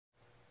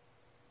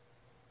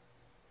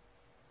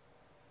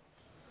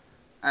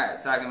All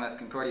right, talking with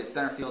Concordia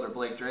center fielder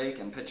Blake Drake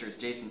and pitchers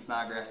Jason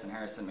Snodgrass and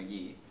Harrison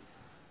McGhee.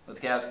 With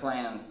the Cavs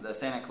playing in the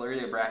Santa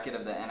Clarita Bracket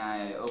of the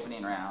NAIA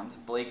Opening Round,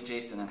 Blake,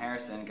 Jason, and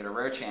Harrison get a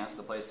rare chance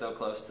to play so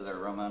close to their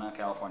Ramona,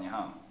 California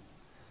home.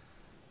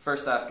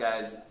 First off,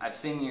 guys, I've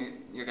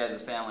seen your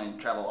guys' family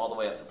travel all the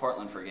way up to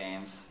Portland for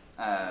games.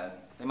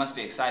 They must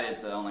be excited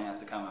to only have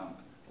to come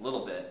up a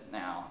little bit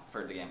now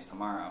for the games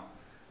tomorrow.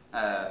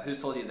 Who's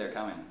told you they're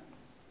coming?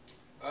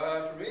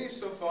 For me,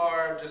 so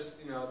far,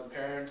 just the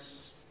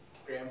parents,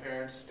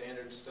 grandparents,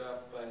 standard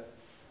stuff. But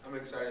I'm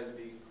excited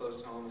to be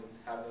close to home and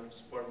have them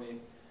support me.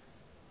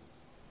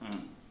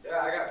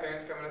 Yeah, I got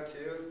parents coming up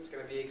too. It's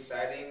going to be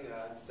exciting.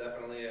 It's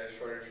definitely a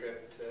shorter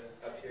trip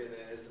to up here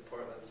than it is to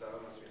Portland, so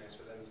it must be nice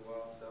for them as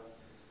well. So,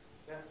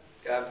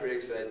 yeah. I'm pretty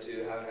excited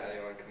too. Haven't had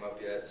anyone come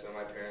up yet, so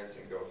my parents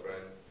and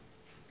girlfriend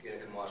are going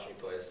to come watch me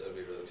play, so it'll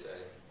be really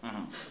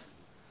exciting.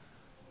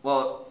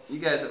 Well, you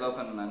guys have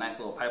opened a nice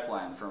little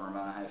pipeline from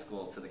Ramona High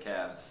School to the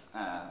Cavs.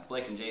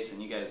 Blake and Jason,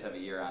 you guys have a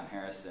year on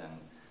Harrison.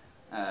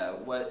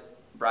 What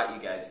brought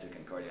you guys to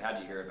Concordia? How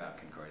did you hear about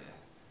Concordia?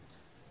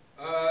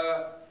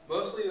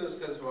 Mostly it was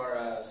because of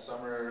our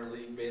summer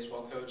league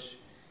baseball coach.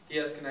 He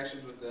has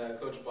connections with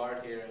Coach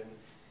Bard here, and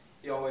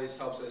he always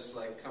helps us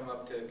come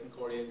up to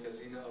Concordia because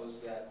he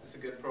knows that it's a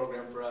good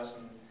program for us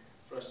and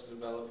for us to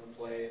develop and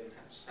play and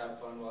just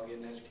have fun while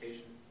getting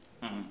education.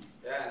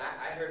 Yeah, and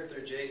I heard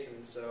through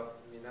Jason, so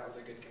I mean that was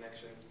a good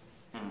connection,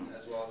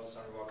 as well as the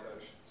summer ball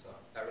coach. So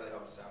that really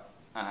helped us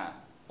out.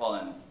 Well,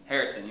 then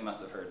Harrison, you must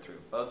have heard through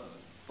both of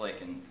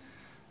Blake and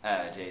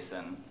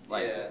Jason.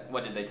 Yeah.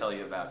 What did they tell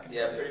you about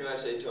Concordia? Yeah, pretty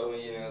much they told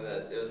me,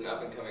 that it was an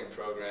up-and-coming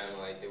program.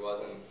 It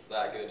wasn't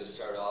that good to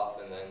start off,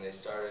 and then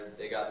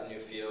they got the new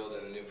field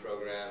and the new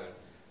program, and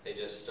they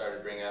just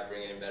started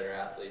bringing in better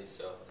athletes.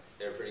 So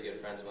they were pretty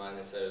good friends of mine.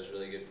 They said it was a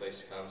really good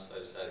place to come, so I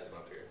decided to come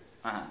up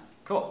here.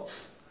 Cool.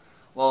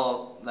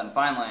 Well, then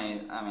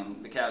finally,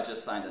 the Cavs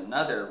just signed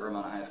another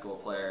Ramona High School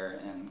player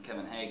in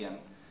Kevin Hagan,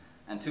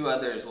 and two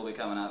others will be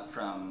coming up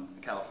from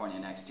California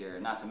next year,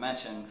 not to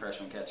mention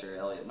freshman catcher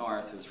Elliott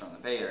North, who's from the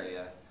Bay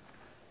Area.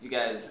 You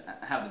guys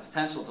have the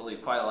potential to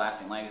leave quite a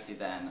lasting legacy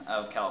then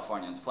of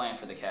Californians playing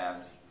for the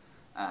Cavs.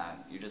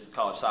 You're just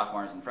college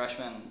sophomores and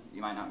freshmen.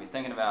 You might not be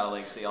thinking about a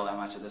legacy all that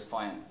much at this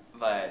point,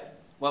 but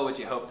what would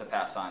you hope to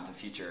pass on to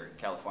future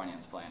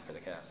Californians playing for the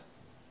Cavs?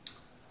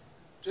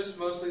 Just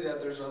mostly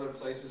that there's other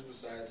places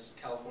besides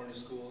California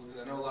schools, because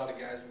I know a lot of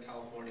guys in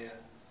California,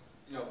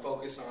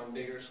 focus on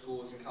bigger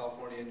schools in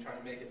California and trying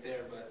to make it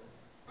there. But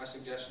my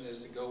suggestion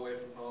is to go away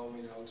from home,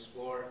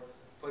 explore,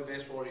 play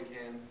baseball where you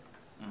can.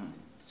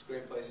 It's a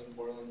great place in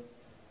Portland.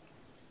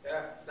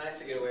 Yeah, it's nice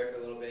to get away for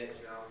a little bit.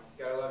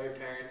 You gotta love your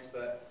parents,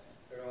 but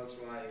every once in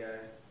a while you gotta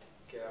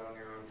get out on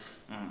your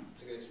own.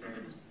 It's a good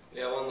experience.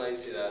 Yeah, one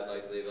legacy that I'd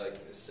like to leave,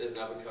 this is an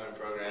up-and-coming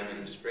program,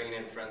 and just bringing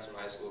in friends from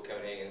high school.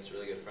 Kevin Hagan's a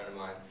really good friend of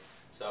mine.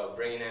 So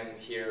bringing him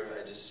here,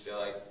 I just feel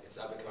like it's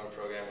an up-and-coming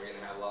program. We're going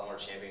to have a lot more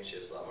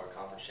championships, a lot more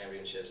conference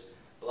championships,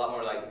 a lot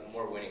more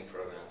more winning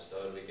programs. So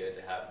it'll be good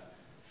to have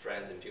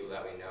friends and people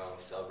that we know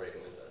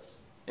celebrating with us.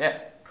 Yeah,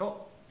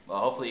 cool. Well,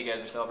 hopefully you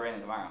guys are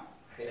celebrating tomorrow.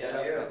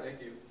 Yeah. Thank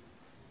you.